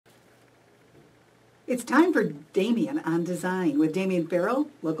It's time for Damian on Design with Damian Farrell,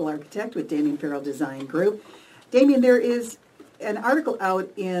 local architect with Damian Farrell Design Group. Damian, there is an article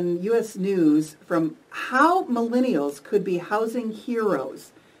out in U.S. News from How Millennials Could Be Housing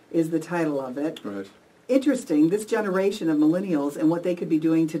Heroes is the title of it. Right. Interesting, this generation of millennials and what they could be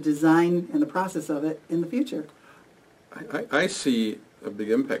doing to design and the process of it in the future. I see a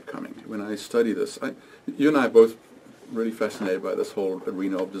big impact coming when I study this. You and I are both really fascinated by this whole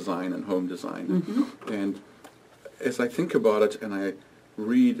arena of design and home design. Mm-hmm. And as I think about it and I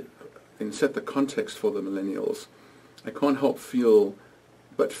read and set the context for the millennials, I can't help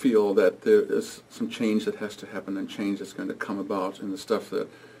but feel that there is some change that has to happen and change that's going to come about in the stuff that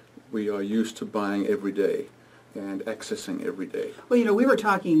we are used to buying every day and accessing every day. Well, you know, we were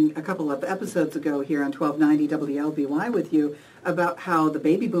talking a couple of episodes ago here on 1290 WLBY with you about how the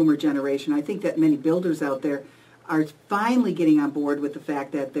baby boomer generation, I think that many builders out there are finally getting on board with the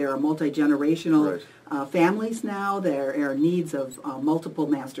fact that there are multi-generational families now. There are needs of multiple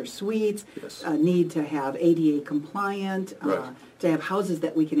master suites, Yes. Need to have ADA compliant, Right. to have houses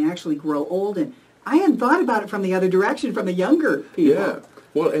that we can actually grow old in. I hadn't thought about it from the other direction, from the younger people. Yeah.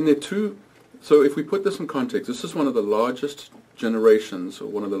 Well, and there are two. So if we put this in context, this is one of the largest generations or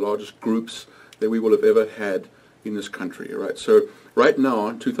one of the largest groups that we will have ever had in this country, right? So right now,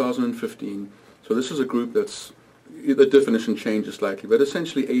 in 2015, so this is a group that's, the definition changes slightly, but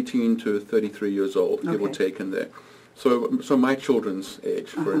essentially 18 to 33 years old, give or take in there. So my children's age,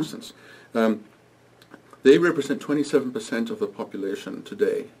 for instance. They represent 27% of the population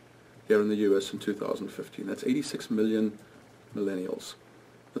today here in the U.S. in 2015. That's 86 million millennials.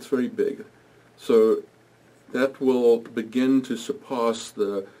 That's very big. So that will begin to surpass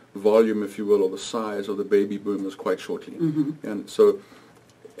the volume, if you will, or the size of the baby boomers quite shortly. Mm-hmm. And so,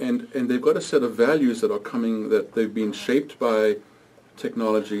 and they've got a set of values that are coming, that they've been shaped by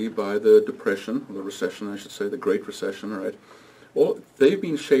technology, by the Depression, or the Recession, I should say, the Great Recession, right? Well, they've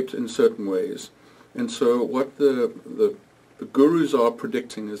been shaped in certain ways. And so what the gurus are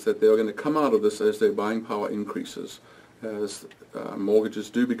predicting is that they're going to come out of this as their buying power increases, as mortgages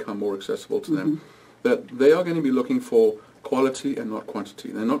do become more accessible to them, that they are going to be looking for quality and not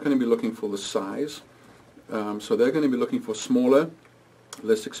quantity. They're not going to be looking for the size. So they're going to be looking for smaller,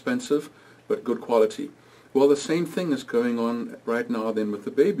 less expensive, but good quality. Well, the same thing is going on right now then with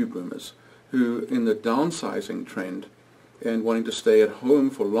the baby boomers, who in the downsizing trend and wanting to stay at home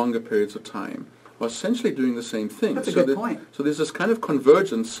for longer periods of time are essentially doing the same thing. That's a good point. So there's this kind of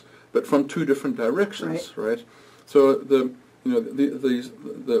convergence, but from two different directions, right? So the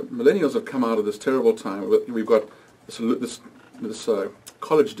millennials have come out of this terrible time. We've got this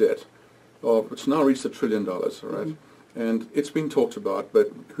college debt, which now reached $1 trillion, right? Mm-hmm. And it's been talked about,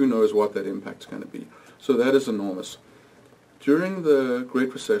 but who knows what that impact's going to be. So that is enormous. During the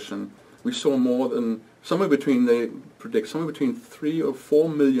Great Recession, we saw they predict somewhere between 3 or 4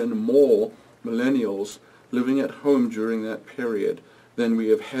 million more millennials living at home during that period than we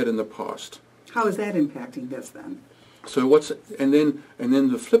have had in the past. How is that impacting this then? So and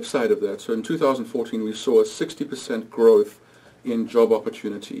then the flip side of that, so in 2014 we saw a 60% growth in job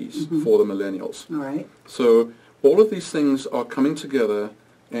opportunities for the millennials. All right. So all of these things are coming together,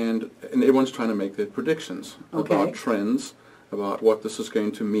 and everyone's trying to make their predictions about trends, about what this is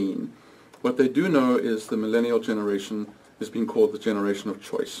going to mean. What they do know is the millennial generation is being called the generation of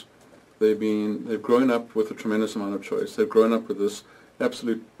choice. They've grown up with a tremendous amount of choice. They've grown up with this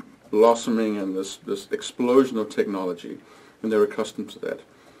absolute blossoming and this explosion of technology, and they're accustomed to that.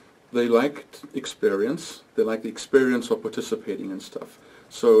 They like experience. They like the experience of participating in stuff.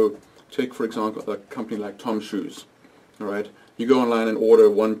 So take, for example, a company like Tom Shoes. All right, you go online and order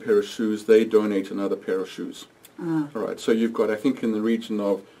one pair of shoes, they donate another pair of shoes. All right, so you've got, I think, in the region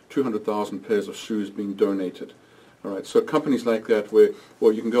of 200,000 pairs of shoes being donated. All right, so companies like that where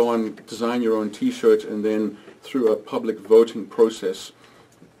you can go on, design your own T-shirt, and then through a public voting process,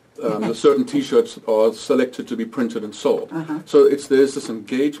 the certain T-shirts are selected to be printed and sold. So there's this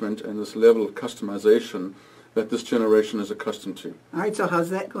engagement and this level of customization that this generation is accustomed to. All right, so how's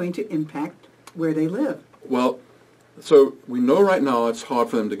that going to impact where they live? Well, so we know right now it's hard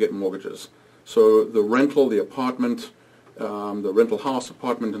for them to get mortgages. So the rental, the apartment, the rental house,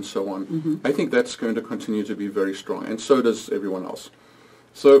 apartment, and so on, I think that's going to continue to be very strong, and so does everyone else.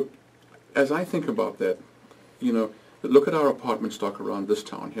 So as I think about that, look at our apartment stock around this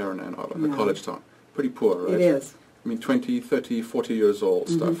town here in Ann Arbor, the college town. Pretty poor, right? It is. I mean, 20, 30, 40 years old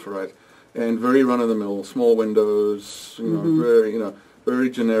stuff, right? And very run-of-the-mill, small windows, very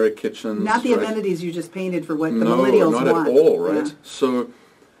generic kitchens. Not the amenities you just painted for what the millennials want. No, not at all, right? Yeah. So,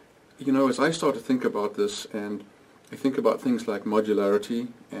 as I start to think about this, and I think about things like modularity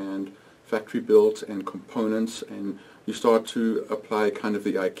and factory built and components, and you start to apply kind of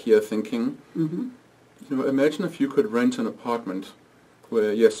the IKEA thinking. Mm-hmm. You know, imagine if you could rent an apartment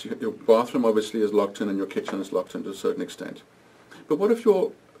where, yes, your bathroom obviously is locked in and your kitchen is locked in to a certain extent. But what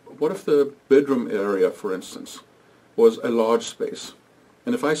if the bedroom area, for instance, was a large space?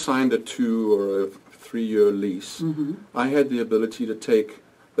 And if I signed a 2 or a 3-year lease, mm-hmm. I had the ability to take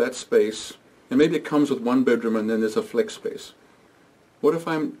that space, and maybe it comes with one bedroom and then there's a flex space. What if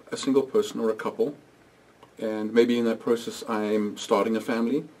I'm a single person or a couple, and maybe in that process I'm starting a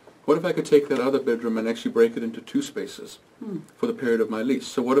family? What if I could take that other bedroom and actually break it into 2 spaces for the period of my lease?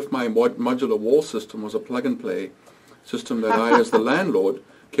 So what if my modular wall system was a plug-and-play system that I, as the landlord,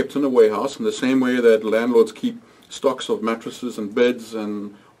 kept in a warehouse in the same way that landlords keep stocks of mattresses and beds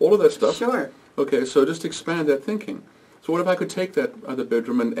and all of that stuff? Sure. Okay, so just expand that thinking. So what if I could take that other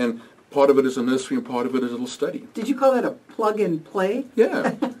bedroom and part of it is a nursery and part of it is a little study? Did you call that a plug-and-play?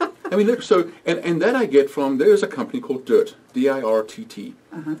 Yeah. I mean, look, so, and that I get from, there's a company called DIRTT, D-I-R-T-T,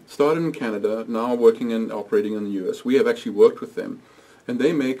 started in Canada, now working and operating in the U.S. We have actually worked with them, and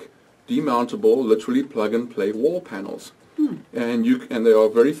they make demountable, literally plug-and-play wall panels. And they are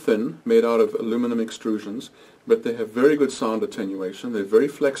very thin, made out of aluminum extrusions, but they have very good sound attenuation. They're very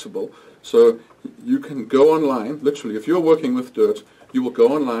flexible, so you can go online, literally, if you're working with DIRTT, you will go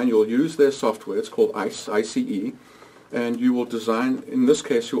online, you'll use their software, it's called ICE, and you will design, in this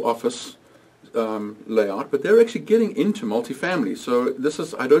case, your office layout, but they're actually getting into multifamily. So this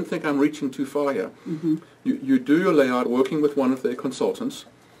is, I don't think I'm reaching too far here. Mm-hmm. You do your layout working with one of their consultants.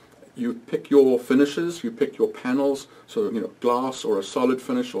 You pick your finishes, you pick your panels, so, you know, glass or a solid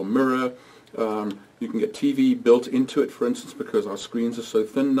finish or mirror. You can get TV built into it, for instance, because our screens are so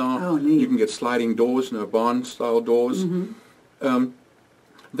thin now. Oh, neat. You can get sliding doors, you know, barn-style doors. Mm-hmm.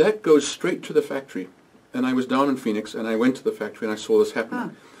 That goes straight to the factory. And I was down in Phoenix, and I went to the factory, and I saw this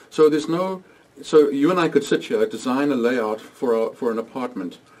happening. So so you and I could sit here, design a layout for an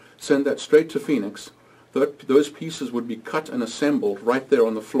apartment, send that straight to Phoenix. Those pieces would be cut and assembled right there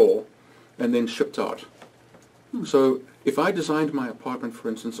on the floor, and then shipped out. So if I designed my apartment, for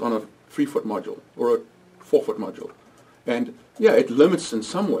instance, on a 3-foot module or a 4-foot module, and yeah, it limits in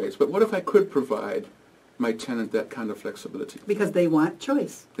some ways, but what if I could provide my tenant that kind of flexibility? Because they want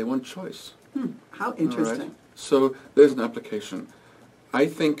choice. They want choice. How interesting. Right. So there's an application. I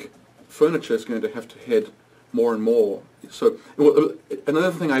think furniture is going to have to head more and more. So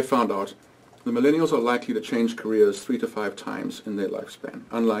another thing I found out, the millennials are likely to change careers 3 to 5 times in their lifespan,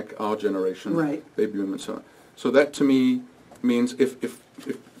 unlike our generation, right. baby boom and so on. So that to me means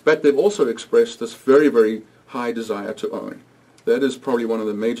but they've also expressed this very, very high desire to own. That is probably one of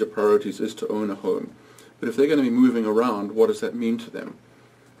the major priorities, is to own a home. But if they're going to be moving around, what does that mean to them,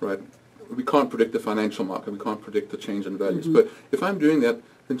 right? We can't predict the financial market. We can't predict the change in values. But if I'm doing that,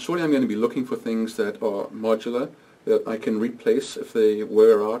 then surely I'm going to be looking for things that are modular, that I can replace if they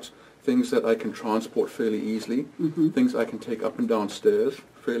wear out, things that I can transport fairly easily, things I can take up and down stairs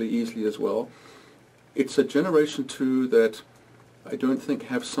fairly easily as well. It's a generation, too, that I don't think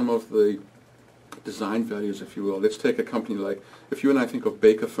have some of the design values, if you will. Let's take a company like, if you and I think of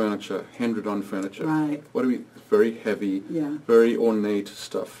Baker Furniture, Hendredon Furniture. Right. What do we, very heavy, yeah. very ornate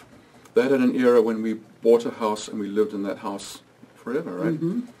stuff. That in an era when we bought a house and we lived in that house forever, right?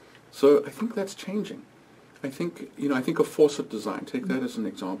 So I think that's changing. I think of Fawcett Design. Take that as an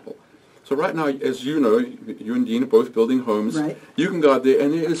example. So right now, as you know, you and Dean are both building homes. Right. You can go out there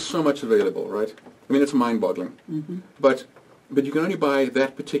and there is so much available, right? I mean, it's mind-boggling. But you can only buy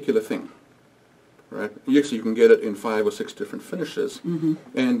that particular thing, right? Yes, you can get it in 5 or 6 different finishes,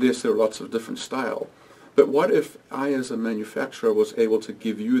 and yes, there are lots of different style. But what if I, as a manufacturer, was able to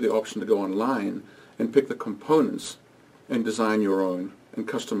give you the option to go online and pick the components and design your own and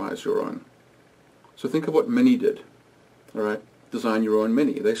customize your own? So think of what Mini did, all right? Design your own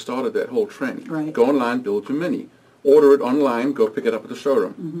Mini. They started that whole trend. Right. Go online, build your Mini. Order it online, go pick it up at the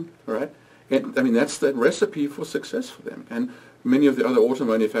showroom, all right? And, I mean, that's the recipe for success for them. And many of the other auto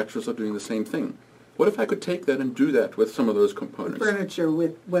manufacturers are doing the same thing. What if I could take that and do that with some of those components? With furniture,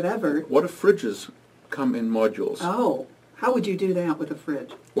 with whatever. What if fridges come in modules? Oh, how would you do that with a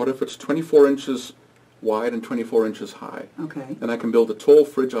fridge? What if it's 24 inches wide and 24 inches high? Okay. And I can build a tall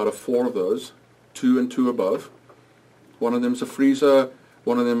fridge out of 4 of those, 2 and 2 above. One of them's a freezer.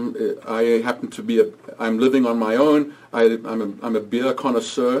 One of them, I happen to be I'm living on my own. I'm a beer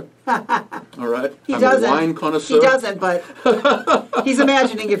connoisseur. All right. He I'm doesn't. a wine connoisseur. He doesn't, but he's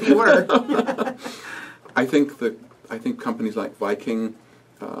imagining if he were. I think companies like Viking,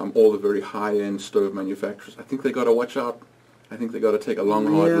 all the very high-end stove manufacturers, I think they got to watch out. I think they got to take a long,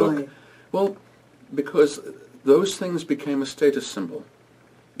 hard look. Well, because those things became a status symbol.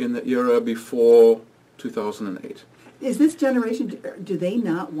 in the era before 2008. Is this generation, do they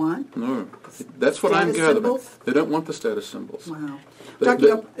not want No. That's what I'm gathering. They don't want the status symbols. Wow.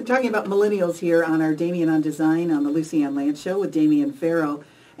 Talking about millennials here on our Damian on Design on the Lucy Ann Lance Show with Damian Farrell,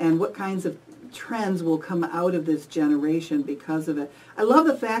 and what kinds of trends will come out of this generation because of it. I love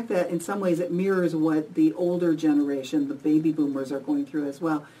the fact that in some ways it mirrors what the older generation, the baby boomers, are going through as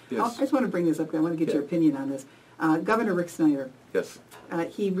well. Yes. I just want to bring this up. I want to get your opinion on this. Governor Rick Snyder. Yes.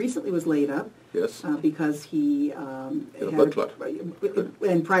 He recently was laid up. Yes. Because he had a blood clot.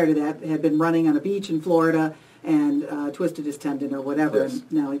 And prior to that, had been running on a beach in Florida and twisted his tendon or whatever. Yes.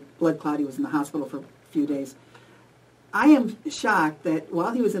 And now blood clot. He was in the hospital for a few days. I am shocked that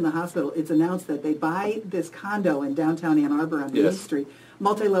while he was in the hospital, it's announced that they buy this condo in downtown Ann Arbor on Main Street,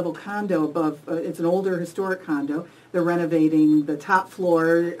 multi-level condo above. It's an older historic condo. They're renovating the top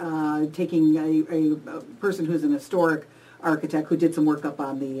floor, taking a person who's an historic architect who did some work up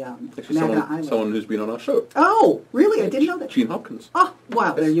on the Naga Island. Someone who's been on our show. Oh, really? I didn't know that. Gene Hopkins. Oh,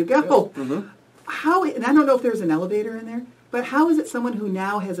 wow, there you go. Yes. Mm-hmm. How, and I don't know if there's an elevator in there, but how is it someone who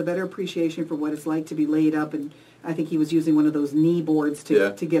now has a better appreciation for what it's like to be laid up, and I think he was using one of those knee boards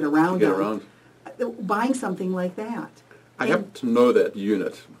to get around on, buying something like that? I happen to know that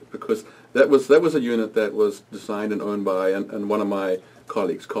unit because that was a unit that was designed and owned by and one of my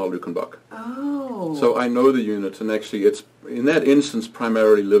colleagues, Carl Lukenbach. Oh. So I know the unit, and actually it's, in that instance,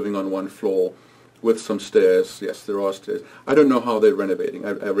 primarily living on one floor with some stairs. Yes, there are stairs. I don't know how they're renovating.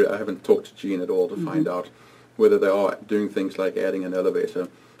 I haven't talked to Gene at all to find out whether they are doing things like adding an elevator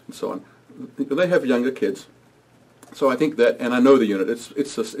and so on. They have younger kids. So I think that, and I know the unit,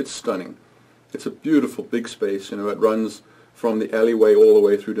 it's stunning. It's a beautiful big space. You know, it runs from the alleyway all the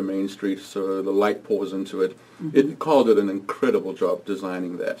way through to Main Street, so the light pours into it. Carl did an incredible job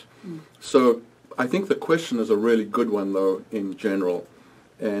designing that. So I think the question is a really good one, though, in general.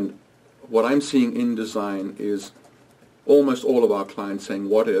 And what I'm seeing in design is almost all of our clients saying,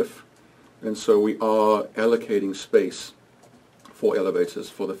 what if? And so we are allocating space for elevators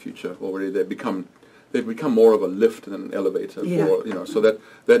for the future already. They've become more of a lift than an elevator. So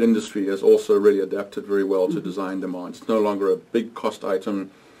that industry has also really adapted very well to design demands. It's no longer a big cost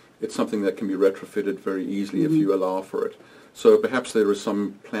item. It's something that can be retrofitted very easily if you allow for it. So perhaps there is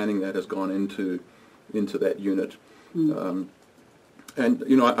some planning that has gone into that unit. And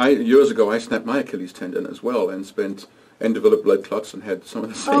years ago I snapped my Achilles tendon as well and developed blood clots and had some of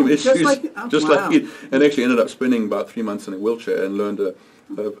the same issues. And actually ended up spending about 3 months in a wheelchair and learned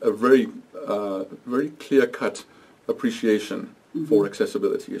a very clear-cut appreciation for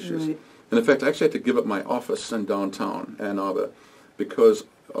accessibility issues. Right. And in fact, I actually had to give up my office in downtown Ann Arbor because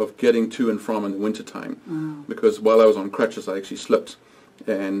of getting to and from in the wintertime. Wow. Because while I was on crutches, I actually slipped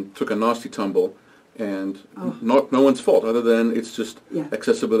and took a nasty tumble. And no one's fault other than it's just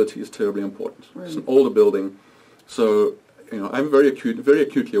accessibility is terribly important. Right. It's an older building. So, I'm very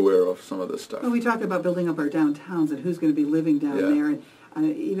acutely aware of some of this stuff. Well, we talk about building up our downtowns and who's going to be living down there.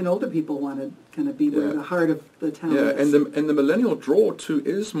 And even older people want to kind of be where the heart of the town is. And the millennial draw, too,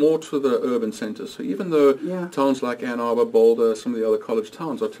 is more to the urban centers. So even though towns like Ann Arbor, Boulder, some of the other college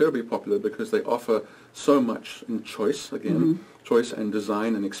towns are terribly popular because they offer so much in choice, choice and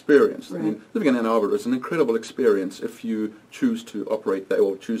design and experience. Right. I mean, living in Ann Arbor is an incredible experience if you choose to operate there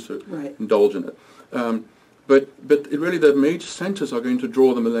or choose to indulge in it. But really the major centers are going to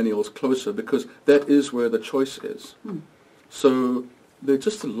draw the millennials closer because that is where the choice is. So there are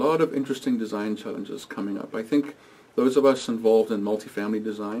just a lot of interesting design challenges coming up. I think those of us involved in multifamily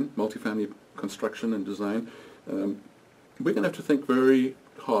design, multifamily construction and design, we're going to have to think very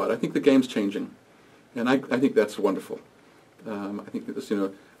hard. I think the game's changing, and I think that's wonderful. I think that this,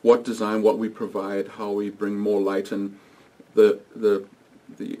 what design, what we provide, how we bring more light in, the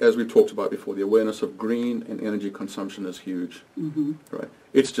as we've talked about before, the awareness of green and energy consumption is huge. Right?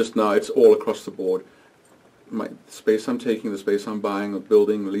 It's just now, it's all across the board. The space I'm taking, the space I'm buying, or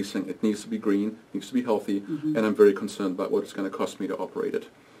building, leasing, it needs to be green, it needs to be healthy, and I'm very concerned about what it's going to cost me to operate it.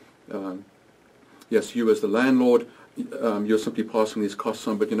 Yes, you as the landlord, you're simply passing these costs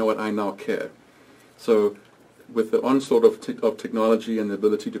on, but you know what, I now care. So with the onslaught of technology and the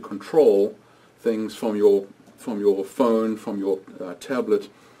ability to control things from your phone, from your tablet,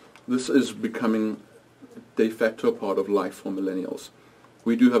 this is becoming de facto part of life for millennials.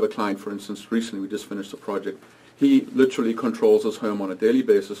 We do have a client, for instance, recently we just finished a project. He literally controls his home on a daily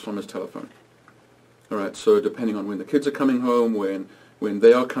basis from his telephone. All right, so depending on when the kids are coming home, when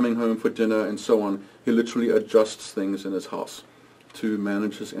they are coming home for dinner and so on, he literally adjusts things in his house to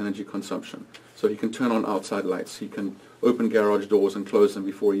manage his energy consumption. So he can turn on outside lights. He can open garage doors and close them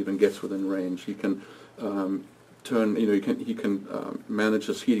before he even gets within range. He can turn, he can manage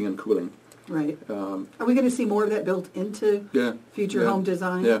his heating and cooling. Right. Are we going to see more of that built into future home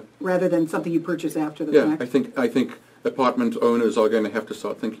design rather than something you purchase after the fact? I think apartment owners are going to have to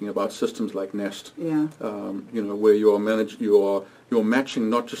start thinking about systems like Nest. Yeah. Where you're matching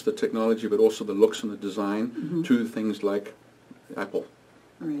not just the technology but also the looks and the design to things like Apple.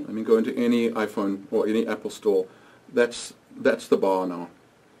 Right. I mean, go into any iPhone or any Apple store. That's the bar now.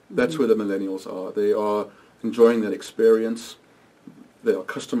 That's where the millennials are. They are enjoying that experience. They are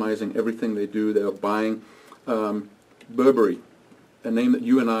customizing everything they do. They are buying Burberry, a name that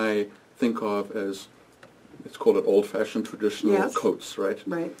you and I think of as, let's call it old-fashioned traditional coats, right?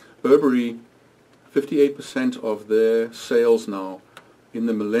 Right. Burberry, 58% of their sales now in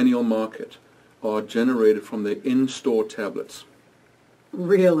the millennial market are generated from their in-store tablets.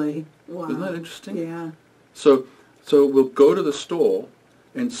 Really? Wow. Isn't that interesting? Yeah. So we'll go to the store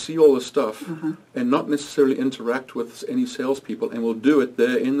and see all the stuff and not necessarily interact with any salespeople, and we'll do it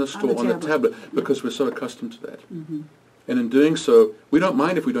there in the store on the tablet because we're so accustomed to that. And in doing so, we don't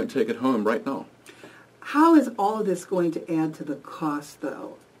mind if we don't take it home right now. How is all of this going to add to the cost,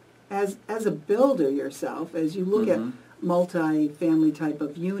 though? As a builder yourself, as you look at multi-family type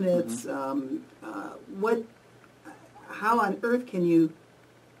of units, how on earth can you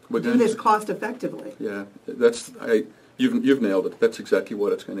do this cost effectively? Yeah, you've nailed it. That's exactly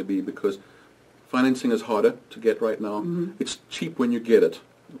what it's going to be, because financing is harder to get right now. It's cheap when you get it,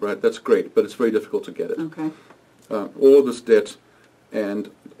 right? That's great, but it's very difficult to get it. Okay. All this debt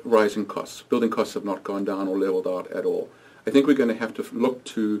and rising costs. Building costs have not gone down or leveled out at all. I think we're going to have to look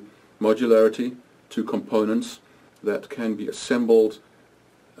to modularity, to components that can be assembled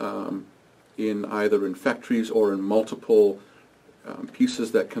either in factories or in multiple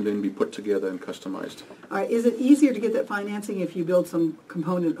pieces that can then be put together and customized. All right. Is it easier to get that financing if you build some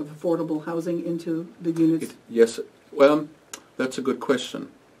component of affordable housing into the units? Yes. Well, that's a good question.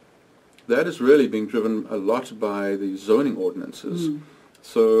 That is really being driven a lot by the zoning ordinances.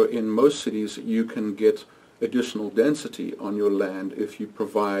 So in most cities, you can get additional density on your land if you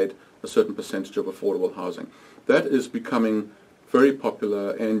provide a certain percentage of affordable housing. That is becoming very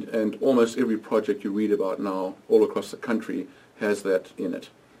popular, and almost every project you read about now all across the country has that in it.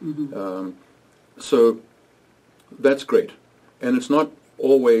 So that's great. And it's not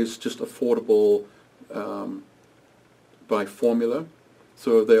always just affordable by formula.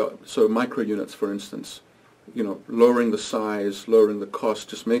 So micro units, for instance, lowering the size, lowering the cost,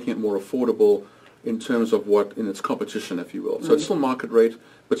 just making it more affordable in terms of in its competition, if you will. So it's still market rate,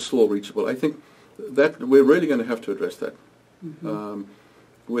 but still reachable. I think that we're really going to have to address that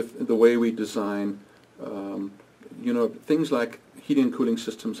with the way we design. Things like heating and cooling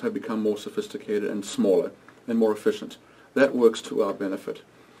systems have become more sophisticated and smaller and more efficient. That works to our benefit.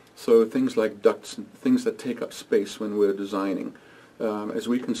 So things like ducts and things that take up space when we're designing, as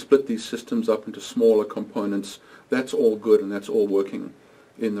we can split these systems up into smaller components, that's all good and that's all working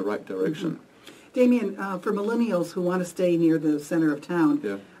in the right direction. Damian, for millennials who want to stay near the center of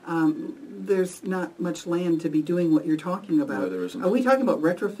town, there's not much land to be doing what you're talking about. No, there isn't. Are we talking about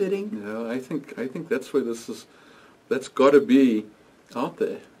retrofitting? No, I think that's where that's got to be out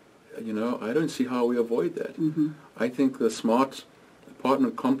there. I don't see how we avoid that. I think the smart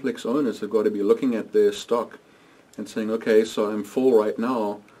apartment complex owners have got to be looking at their stock and saying, okay, so I'm full right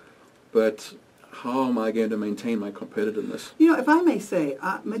now, but how am I going to maintain my competitiveness? If I may say,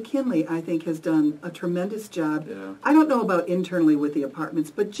 McKinley, I think, has done a tremendous job. Yeah. I don't know about internally with the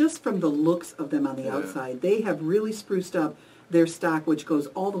apartments, but just from the looks of them on the outside, they have really spruced up their stock, which goes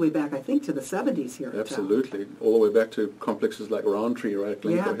all the way back, I think, to the 70s here in town. Absolutely. All the way back to complexes like Roundtree, right,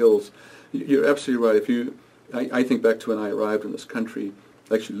 Glencoe Hills. You're absolutely right. I think back to when I arrived in this country,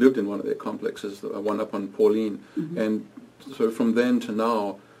 I actually lived in one of their complexes, one up on Pauline, and so from then to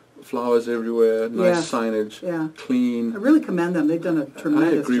now, flowers everywhere, nice signage, clean. I really commend them. They've done a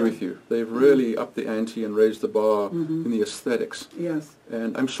tremendous job. I agree with you. They've really upped the ante and raised the bar in the aesthetics. Yes.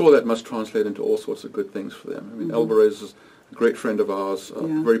 And I'm sure that must translate into all sorts of good things for them. I mean, Alvarez is a great friend of ours, a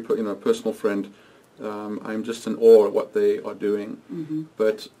very personal friend. I'm just in awe at what they are doing.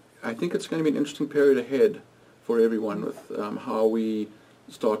 But I think it's going to be an interesting period ahead for everyone with how we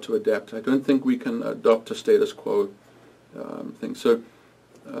start to adapt. I don't think we can adopt a status quo thing. So,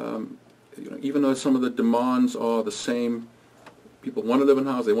 even though some of the demands are the same, people want to live in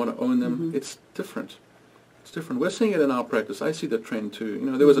houses, they want to own them, it's different. It's different. We're seeing it in our practice. I see the trend too.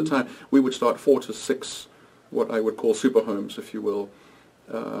 There was a time we would start 4 to 6, what I would call super homes, if you will,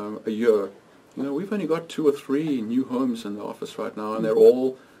 a year. We've only got 2 or 3 new homes in the office right now, and they're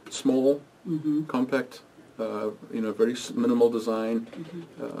all small, compact, very minimal design.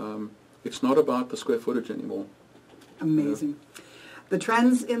 It's not about the square footage anymore. Amazing. The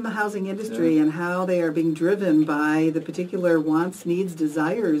trends in the housing industry and how they are being driven by the particular wants, needs,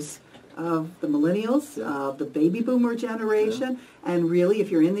 desires of the millennials, of the baby boomer generation, and really if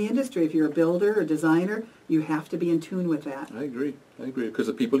you're in the industry, if you're a builder or designer, you have to be in tune with that. I agree, because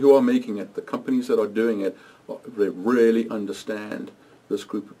the people who are making it, the companies that are doing it, they really understand this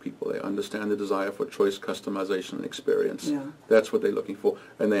group of people. They understand the desire for choice, customization, and experience. Yeah. That's what they're looking for,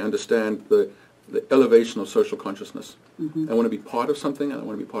 and they understand the elevation of social consciousness. I want to be part of something, I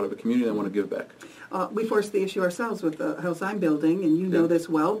want to be part of a community, I want to give back. We forced the issue ourselves with the house I'm building, and you know this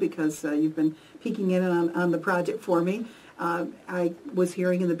well because you've been peeking in on the project for me. I was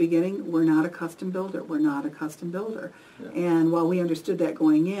hearing in the beginning, we're not a custom builder. We're not a custom builder. Yeah. And while we understood that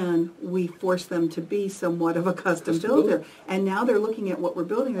going in, we forced them to be somewhat of a custom builder. And now they're looking at what we're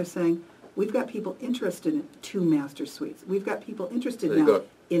building, they're saying, we've got people interested in 2 master suites. We've got people interested now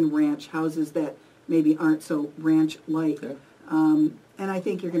in ranch houses that maybe aren't so ranch-like. Yeah. And I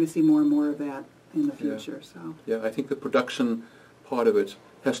think you're going to see more and more of that in the future. I think the production part of it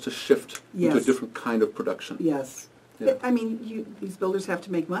has to shift into a different kind of production. Yes. Yeah. I mean, these builders have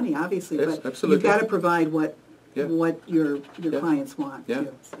to make money, obviously, but absolutely. You've got to provide what your clients want,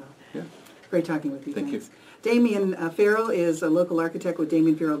 too. So. Yeah. Great talking with you. Thank you. Damian Farrell is a local architect with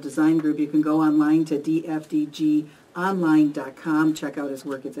Damian Farrell Design Group. You can go online to dfdgonline.com. Check out his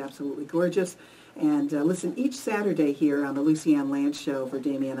work. It's absolutely gorgeous. And listen each Saturday here on the Lucy Ann Lance Show for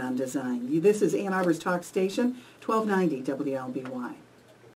Damian on Design. This is Ann Arbor's Talk Station, 1290 WLBY.